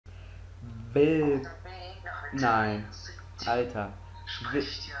Will. Nein. Alter.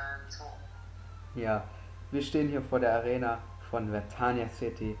 Ja. Wir stehen hier vor der Arena von Vertania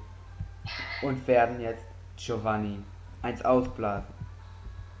City und werden jetzt Giovanni eins ausblasen.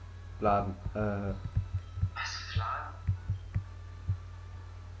 Blasen.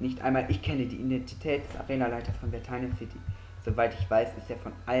 Nicht einmal ich kenne die Identität des Arenaleiters von Vertania City. Soweit ich weiß, ist er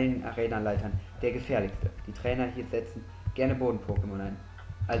von allen Arenaleitern der gefährlichste. Die Trainer hier setzen gerne Boden-Pokémon ein.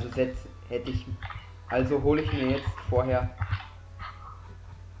 Also hole ich mir jetzt vorher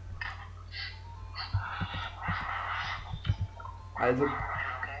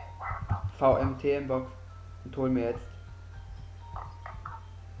VMT-Box und hol mir jetzt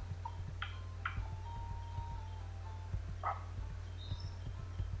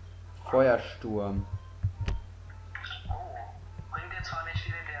Feuersturm. Bringt jetzt zwar nicht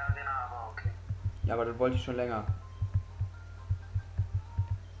viel in der Arena, aber okay. Ja, aber das wollte ich schon länger.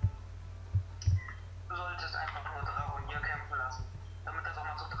 Du solltest einfach nur Drago hier kämpfen lassen, damit das auch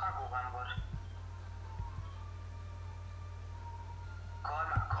mal zu Drago ran wird. Kommt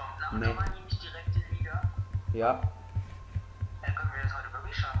nach Giovanni nicht direkt die Liga? Ja. Dann können wir das heute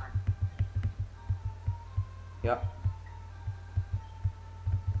wirklich schaffen. Ja.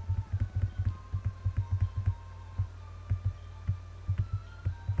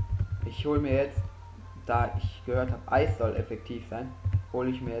 Ich hole mir jetzt, da ich gehört habe, Eis soll effektiv sein, hole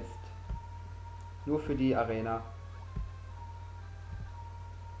ich mir jetzt nur für die Arena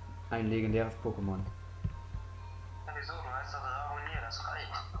ein legendäres Pokémon. Ja, wieso? Du heißt doch Dragonier, das reicht.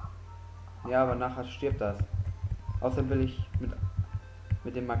 Ja, aber nachher stirbt das. Außerdem will ich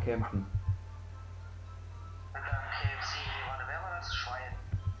mit dem mal kämpfen. Und dann KFC, warte, wer war das?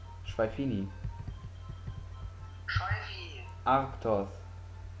 Schweifini. Schweifi! Arktos.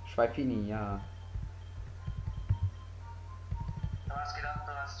 Schweifini, ja. Du hast gedacht,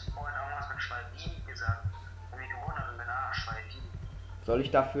 du hast vorhin irgendwas mit Schwalbini gesagt. Und wie gewundert und bin, Schwalbini. Wen soll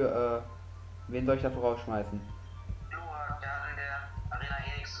ich dafür rausschmeißen? Lurak, der hat in der Arena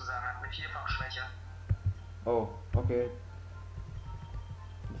eh nichts zu sagen, hat eine Vierfachschwäche. Oh, okay.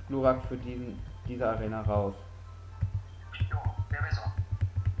 Das Glurak für diese Arena raus. Jo, wäre besser.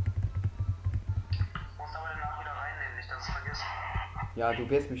 Musst aber danach wieder reinnehmen, nicht dass es vergisst. Ja, du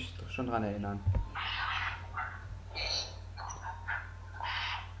wirst mich schon dran erinnern.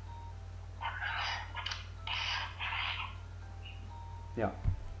 Ja,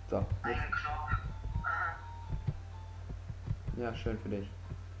 so. Ein Knopf. Ja, schön für dich.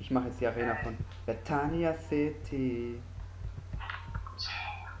 Ich mache jetzt die Arena von Vertania City.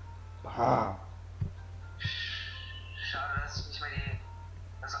 Bah. Schade, dass ich nicht mehr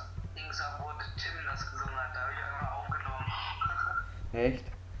das Dings ab, wo Tim das gesungen hat. Da habe ich einfach aufgenommen. Echt?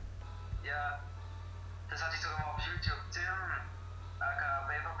 Ja, das hatte ich sogar mal auf YouTube. Tim, aka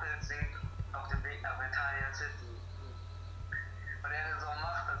Paperpilz, singt auf dem Weg nach Vertania City. Und er so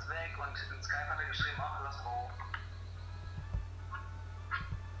macht das weg und in Skype hat er geschrieben, ach, lass drauf.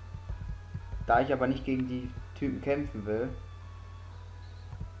 Da ich aber nicht gegen die Typen kämpfen will.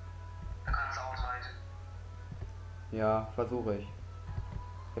 Da kannst du ausweichen. Ja, versuche ich.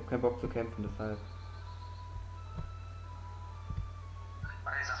 Ich habe keinen Bock zu kämpfen, deshalb.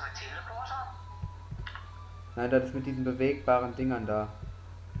 Was ist das mit Teleporter? Nein, das ist mit diesen bewegbaren Dingern da.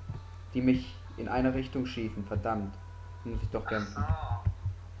 Die mich in eine Richtung schießen, verdammt. Muss ich doch kämpfen. Ach so.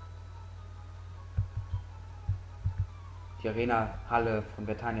 Die Arena-Halle von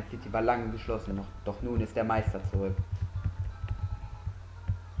Vertania City war lange geschlossen, doch nun ist der Meister zurück.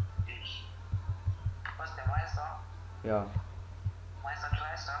 Was, der Meister? Ja, Meister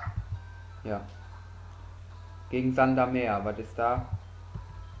Kleister? ja. Gegen Sandamer, was ist da?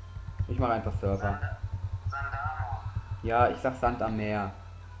 Ich mache einfach Server. Sandama. Ja, ich sag Sand am Meer.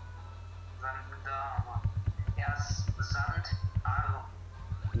 Sandama. Ja, Sand,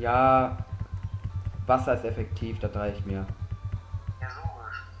 also. Ja, Wasser ist effektiv, das reicht mir. Ja,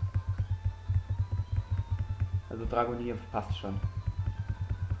 logisch. Also Dragonier passt schon.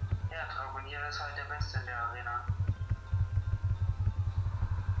 Ja, Dragonier ist halt der Beste in der Arena.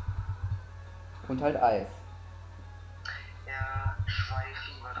 Und halt Eis. Ja,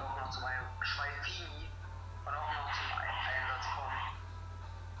 Schweifi wird auch noch zum Schweifini wird auch noch zum Einsatz kommen.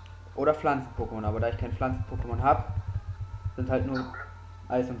 Oder Pflanzen-Pokémon, aber da ich kein Pflanzen-Pokémon habe, sind halt nur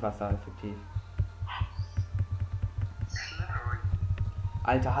Eis und Wasser effektiv. Slippery.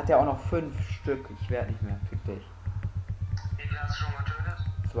 Alter, hat er auch noch 5 Stück. Ich werde nicht mehr. Fick dich. Wie viel hast du schon getötet?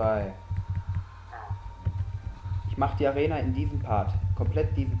 2. Ich mache die Arena in diesem Part.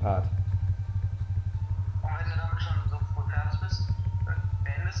 Komplett diesen Part. Und wenn du damit schon so früh fertig bist,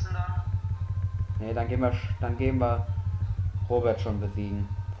 beendest du dann? Ne, dann gehen wir Robert schon besiegen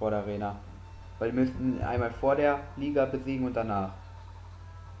vor der Arena. Weil wir müssen einmal vor der Liga besiegen und danach.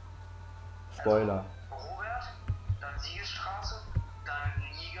 Spoiler. Also Robert, dann Siegesstraße, dann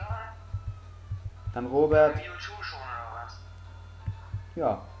Liga, Dann Robert. Mewtwo schon oder was?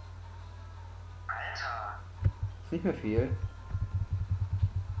 Ja, Alter, ist nicht mehr viel.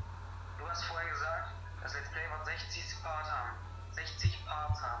 du hast vorhin gesagt, das Let's Play wird 60 Part haben. 60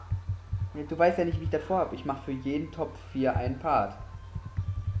 Parts haben. Du weißt ja nicht, wie ich das vorhab. Ich mache für jeden Top 4 einen Part.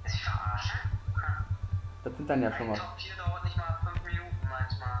 Ist ich verarsche? Das sind dann ja schon Ein mal. Top 4 dauert nicht mal 5 Minuten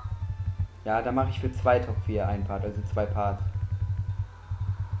manchmal. Ja, da mache ich für 2 Top 4 einen Part, also 2 Parts.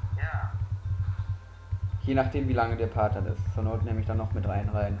 Ja. Je nachdem, wie lange der Part dann ist. Zur Not nehme ich dann noch mit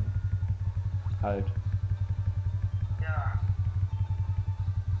rein. Halt. Ja.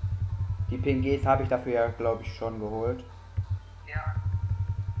 Die PNGs habe ich dafür ja, glaube ich, schon geholt. Ja.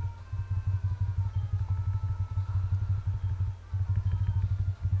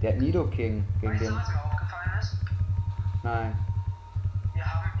 Der Nidoking gegen Weißt den. du, was mir aufgefallen ist? Nein. Wir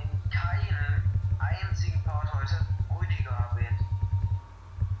haben in keinem einzigen Part heute Rüdiger erwähnt.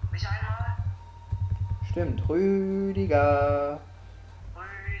 Nicht einmal? Stimmt, Rüdiger.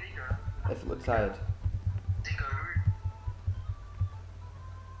 Rüdiger. Es wird Zeit. Dicker Rü.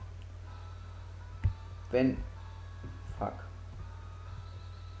 Wenn. Fuck.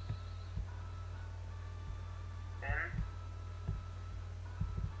 Denn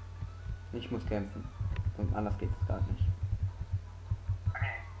Ich muss kämpfen. Und anders geht es gar nicht.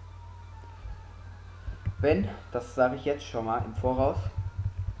 okay. Wenn, das sage ich jetzt schon mal im Voraus,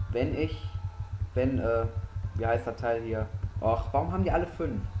 wie heißt das Teil hier? Och, warum haben die alle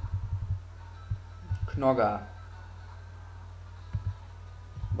 5? Knogger.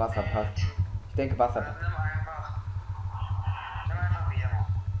 Wasserpass. Ich denke Wasserpass. Nimm einfach wie immer.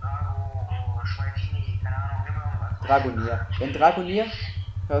 Drago, Schweifini, keine Ahnung, nimm irgendwas. Dragonier. Wenn Dragonier,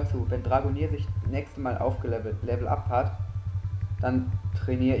 hör zu, wenn Dragonier sich nächste Mal aufgelevelt, Level Up hat, dann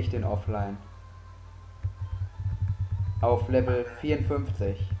trainiere ich den offline. Auf Level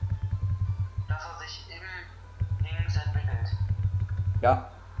 54. Dass er sich im Dings entwickelt. Ja.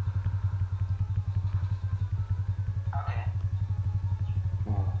 Okay.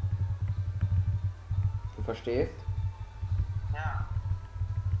 Oh. Du verstehst? Ja.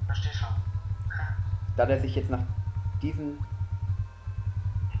 Versteh schon. Da der sich jetzt nach diesen...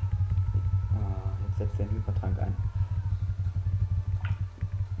 jetzt setzt der Hypertrank ein.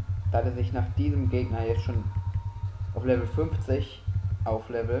 Da der sich nach diesem Gegner jetzt schon auf Level 50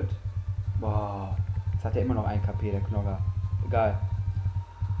 auflevelt. Boah, jetzt hat er immer noch 1 KP, der Knogger. Egal.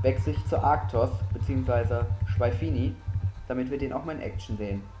 Wechsle ich zu Arctos, beziehungsweise Schweifini, damit wir den auch mal in Action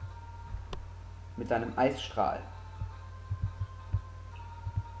sehen. Mit seinem Eisstrahl.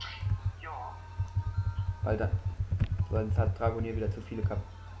 Jo. Weil dann... Sonst hat Dragonier wieder zu viele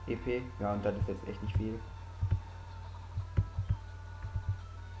EP. Ja, und das ist jetzt echt nicht viel.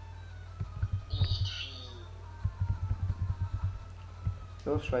 Nicht viel.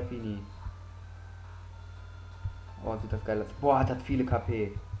 Los, Schweifini. Oh, sieht das geil aus. Boah, hat das viele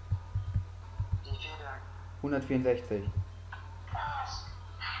KP. Wie viel denn? 164. Was?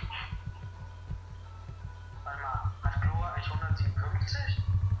 Warte mal, hat Glurak nicht 157?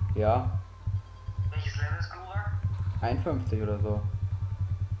 Ja, Welches Level ist Glurak? 51 oder so.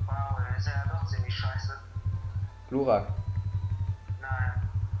 Wow, dann ist er ja doch ziemlich scheiße. Glurak. Nein.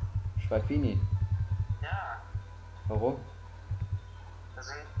 Schweifini. Ja, Warum? das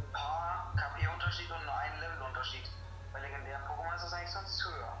sind ein paar KP-Unterschied und nur ein Level-Unterschied. Bei legendären Pokémon ist das eigentlich sonst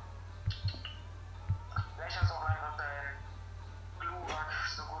höher. Vielleicht hast du auch einfach dein Glurak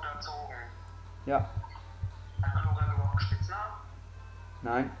so gut erzogen. Ja. Hat Glurak überhaupt einen Spitznamen?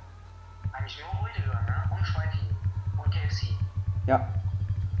 Nein. Eigentlich nur Rüdiger, ne? Und Schweifini. Und KFC. Ja.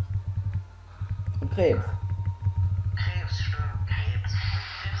 Und Krebs. Krebs, stimmt. Krebs.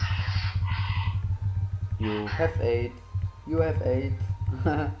 You have AIDS. You have AIDS.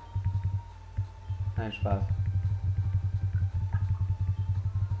 Nein, Spaß.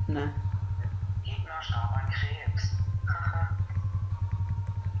 Na. Gegner starb an Krebs.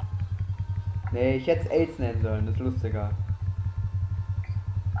 Nee, ich hätte es AIDS nennen sollen, das ist lustiger.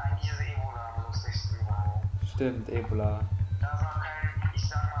 Eigentlich ist Ebola am lustigsten, weil Stimmt, Ebola. da ist noch kein, ich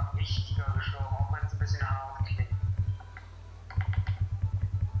sag mal, wichtiger gestorben, auch wenn es ein bisschen hart klingt.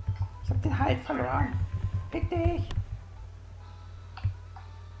 Ich hab den Hals verloren. Fick dich.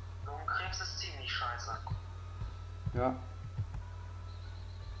 Lungenkrebs ist ziemlich scheiße. Ja.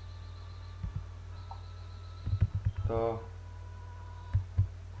 So.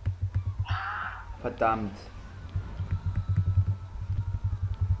 Verdammt.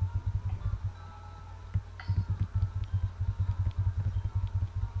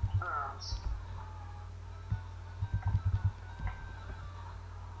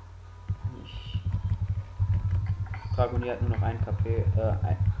 Dragonier hat nur noch 1 KP,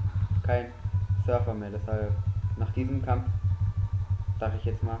 kein Surfer mehr, deshalb nach diesem Kampf, sag ich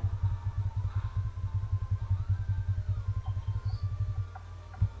jetzt mal,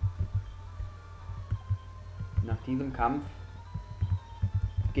 nach diesem Kampf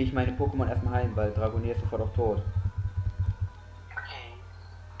gehe ich meine Pokémon erstmal heilen, weil Dragonier ist sofort auch tot. Okay.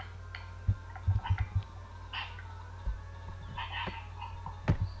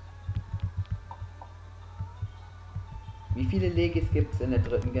 Wie viele Legis gibt es in der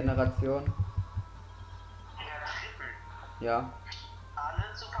 3. Generation? In der 3. Ja.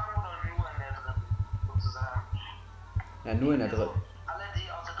 Alle zu fangen oder nur in der 3. sozusagen? Ja, nur in der 3. Also, alle, die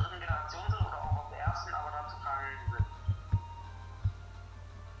aus der 3. Generation sind oder auch aus der 1., aber da zu fangen sind?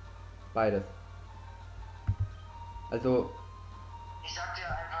 Beides. Also, Ich sag dir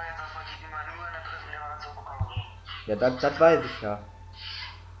einfach jetzt, dass man die immer nur in der 3. Generation bekommen wird. ja, das weiß ich ja.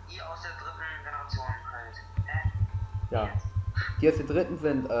 Die aus der 3. Generation halt. Hä? Ja. Die aus der 3.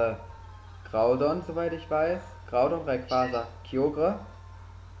 sind, Groudon, soweit ich weiß. Groudon, Rayquaza, Kyogre.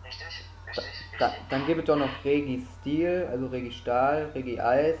 Richtig, richtig. Dann gibt es doch noch Regi Steel, also Regi Stahl, Regi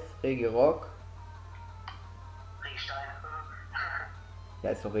Eis, Regi Rock. Riechstein. Ja,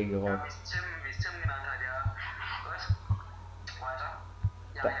 ist doch Regi Rock. Ja, wie es Tim genannt hat, ja. Gut. Weiter.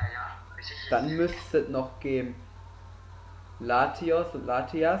 Ja, Da- ja. Richtig. Dann müsste es noch geben Latios und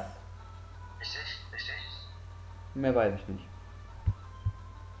Latias. Richtig, richtig. Mehr weiß ich nicht.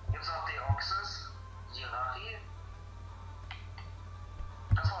 Gibt's noch Deoxys, Jirari?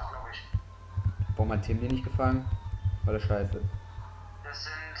 Das war's, glaube ich. Warum hat Tim die nicht gefangen? Weil er scheiße ist. Das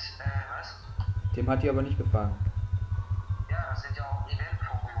sind, was? Tim hat die aber nicht gefangen. Ja, das sind ja auch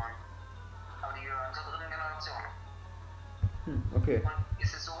Event-Pokémon. Aber die gehören zur 3. Generation. Okay. Und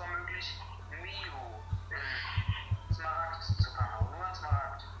ist es sogar möglich, Mew in Smaragd zu fangen, aber nur in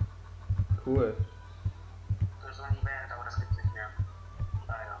Smaragd. Cool. Durch so ein Event, aber das gibt's nicht mehr.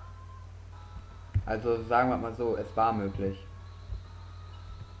 Leider. Also sagen wir mal so, es war möglich.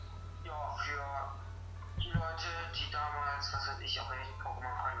 Ja, für die Leute, die damals, was weiß ich, auf welchen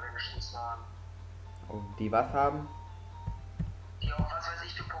Pokémon Conventions waren. Oh, die was haben? Die auch, was weiß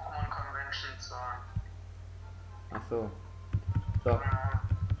ich, für Pokémon Conventions waren. Ach so.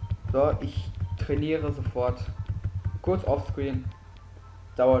 So, ich trainiere sofort. Kurz offscreen.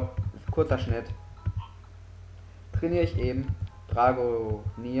 Dauert kurzer Schnitt. Trainiere ich eben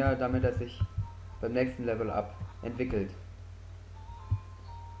Dragonier, damit er sich beim nächsten Level up entwickelt.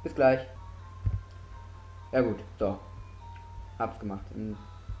 Bis gleich. Ja gut, so. Hab's gemacht. Im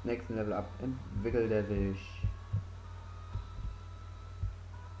nächsten Level up entwickelt er sich.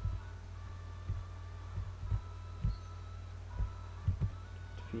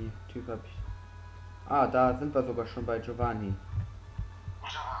 Wie Typ hab ich. Ah, da sind wir sogar schon bei Giovanni.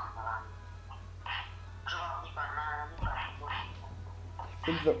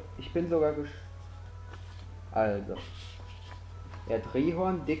 Ich bin sogar Also. Er hat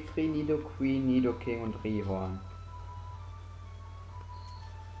Rihorn, Dictri, Nidoqueen, Nidoking und Rihorn.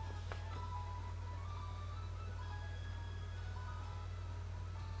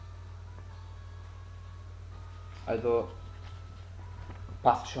 Also.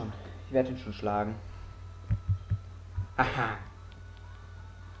 Passt schon. Ich werde ihn schon schlagen. Haha.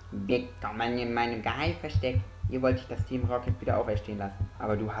 Willkommen in meinem Geheimversteck. Hier wollte ich das Team Rocket wieder auferstehen lassen.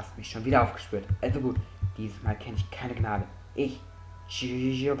 Aber du hast mich schon wieder aufgespürt. Also gut, dieses Mal kenne ich keine Gnade. Ich,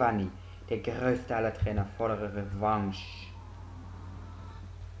 Giovanni, der größte aller Trainer, fordere Revanche.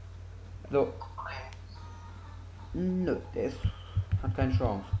 So. Nö, hat keine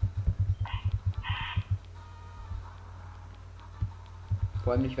Chance.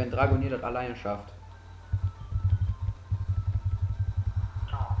 Vor allem nicht, wenn Dragonier das alleine schafft.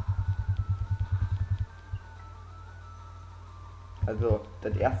 Also,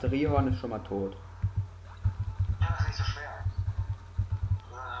 das erste Rihorn ist schon mal tot. Ja, das ist nicht so schwer.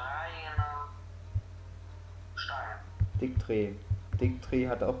 Reiner Stein. Dictri. Dictri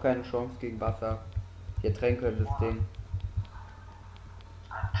hat auch keine Chance gegen Wasser. Hier Tränke das Ding.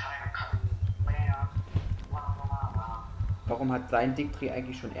 Warum hat sein Dictri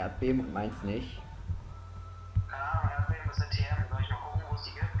eigentlich schon Erdbeben und meins nicht? Keine Ahnung, Erdbeben ist eine TM. Soll ich mal gucken, wo es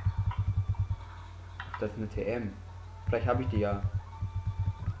die gibt? Das ist eine TM. Vielleicht habe ich die ja.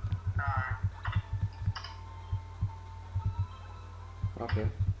 Nein. Okay.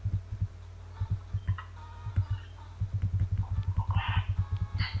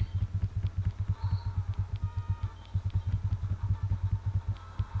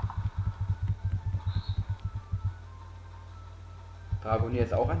 Dragonier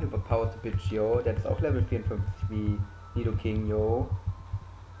ist auch ein überpowered Bitch, yo. Der ist auch Level 54 wie Nidoking, yo.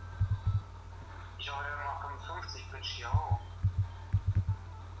 Ich habe immer 55 Bitch,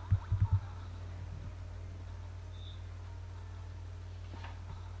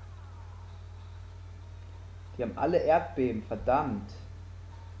 Die haben alle Erdbeben, verdammt.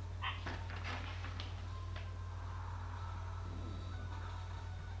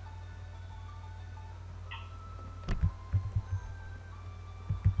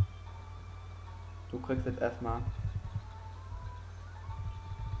 Du kriegst jetzt erstmal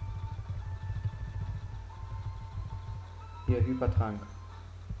hier Hypertrank.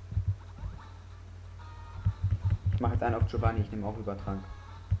 Ich mache jetzt einen auf Giovanni, ich nehme auch Hypertrank.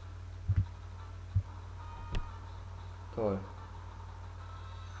 Toll.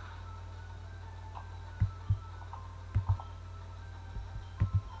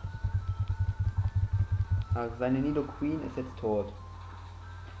 Also seine Nido Queen ist jetzt tot.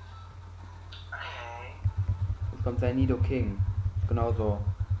 Jetzt kommt sein Nido King. Genauso.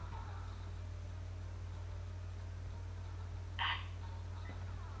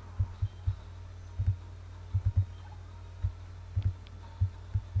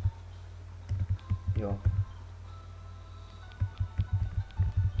 Ja.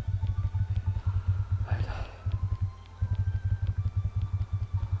 Alter.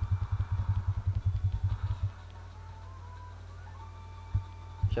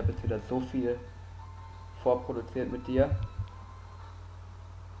 Ich habe jetzt wieder so viel vorproduziert mit dir.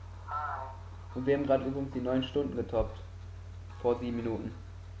 Und wir haben gerade übrigens die 9 Stunden getoppt. Vor 7 Minuten.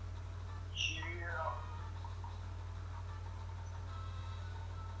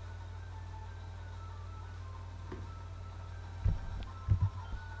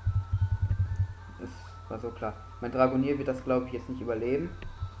 Das war so klar. Mein Dragonier wird das, glaube ich, jetzt nicht überleben.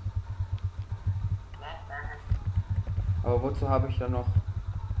 Aber wozu habe ich dann noch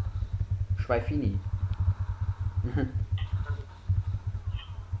Schweifini?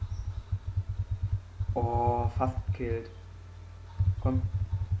 Oh, fast gekillt. Komm.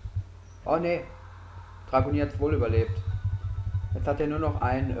 Oh ne. Dragonier hat es wohl überlebt. Jetzt hat er nur noch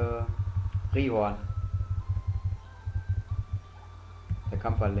ein Rihorn. Der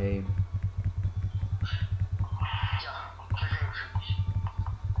Kampf war lame.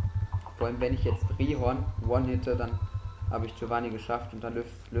 Vor allem wenn ich jetzt Rihorn one-hitte, dann habe ich Giovanni geschafft und dann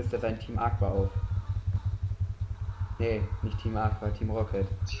löst er sein Team Aqua auf. Nee, nicht Team Aqua, Team Rocket.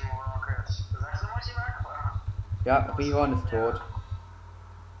 Team Rocket. Sagst du mal Team Aqua? Ja, Rihorn ist tot.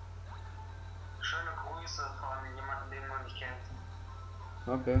 Schöne Grüße von jemandem, den man nicht kennt.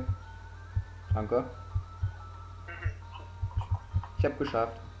 Okay. Danke. Ich habe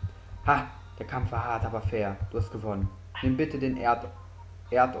geschafft. Ha! Der Kampf war hart, aber fair. Du hast gewonnen. Nimm bitte den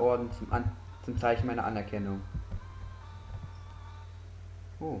Erdorden zum Zeichen meiner Anerkennung.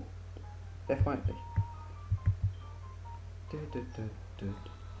 Oh. Sehr freundlich.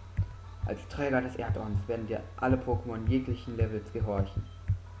 Als Träger des Erdordens werden dir alle Pokémon jeglichen Levels gehorchen.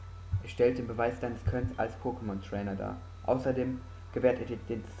 Er stellt den Beweis deines Könnens als Pokémon-Trainer dar. Außerdem gewährt er dir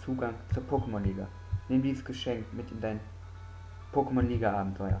den Zugang zur Pokémon-Liga. Nimm dieses Geschenk mit in dein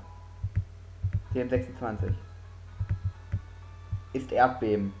Pokémon-Liga-Abenteuer. TM26. Ist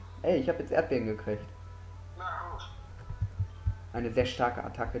Erdbeben. Ey, ich habe jetzt Erdbeben gekriegt. Na gut. Eine sehr starke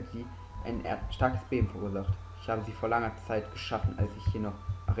Attacke, die ein starkes Beben verursacht. Ich habe sie vor langer Zeit geschaffen, als ich hier noch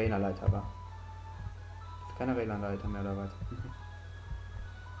Arenaleiter war. Ist kein Arenaleiter mehr oder was?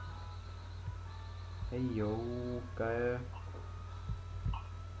 Hey yo, geil.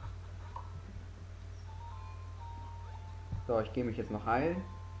 So, ich gehe mich jetzt noch heilen.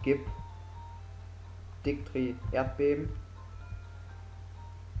 Gib Diktri Erdbeben.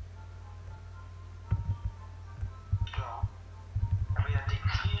 Ja. Aber ja,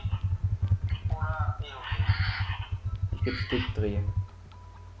 Diktri oder okay. Ich gebe Diktri.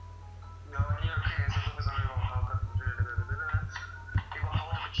 Ja, okay, ist ja sowieso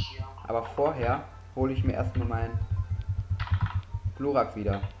überhaupt hier. Aber vorher hole ich mir erstmal meinen Glurak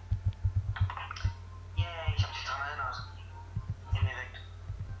wieder. Yeah, ich hab dich dran erinnert. Nimm mir weg.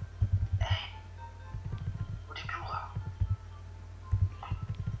 Ey. Wo die Plura?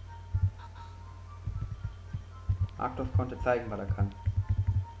 Arctos konnte zeigen, was er kann.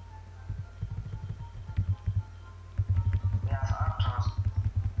 Wer ist Arctos?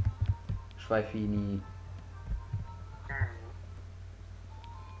 Schweifini.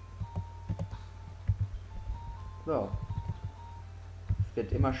 So. Es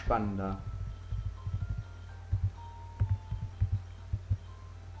wird immer spannender.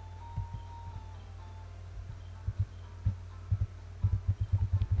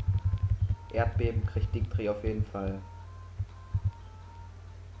 Erdbeben kriegt Diktri auf jeden Fall.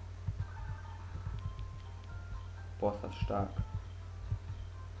 Boah, ist das stark.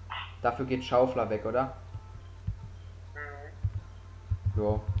 Dafür geht Schaufler weg, oder?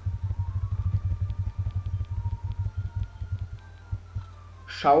 Jo.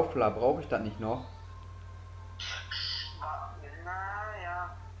 Schaufler, brauche ich das nicht noch?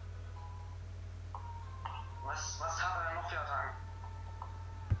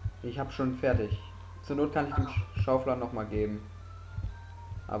 Ich habe schon fertig. Zur Not kann ich dem Schaufler nochmal geben.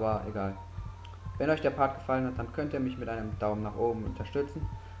 Aber egal. Wenn euch der Part gefallen hat, dann könnt ihr mich mit einem Daumen nach oben unterstützen.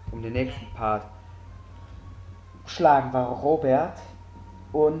 Um den nächsten Part schlagen wir Robert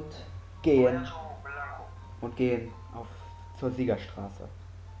und gehen zur Siegerstraße.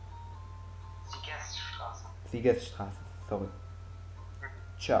 Die Gäststraße. Siegerstraße, sorry.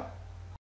 Ciao.